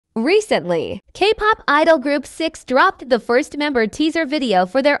Recently, K-pop idol group CIX dropped the first member teaser video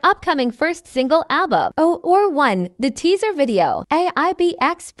for their upcoming first single album. The teaser video,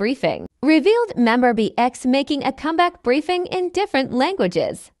 AIBX Briefing, revealed member BX making a comeback briefing in different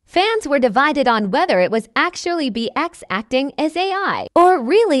languages. Fans were divided on whether it was actually BX acting as AI or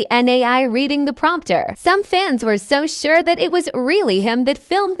really an AI reading the prompter. Some fans were so sure that it was really him that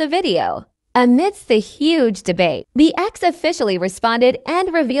filmed the video. Amidst the huge debate, BX officially responded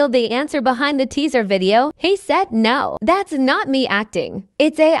and revealed the answer behind the teaser video. He said, "No, that's not me acting.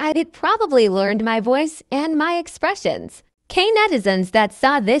 It's AI. It probably learned my voice and my expressions." K-Netizens that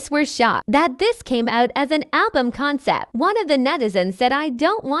saw this were shocked that this came out as an album concept. One of the netizens said, "I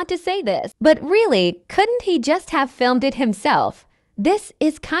don't want to say this, but really, couldn't he just have filmed it himself? This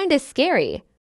is kinda scary."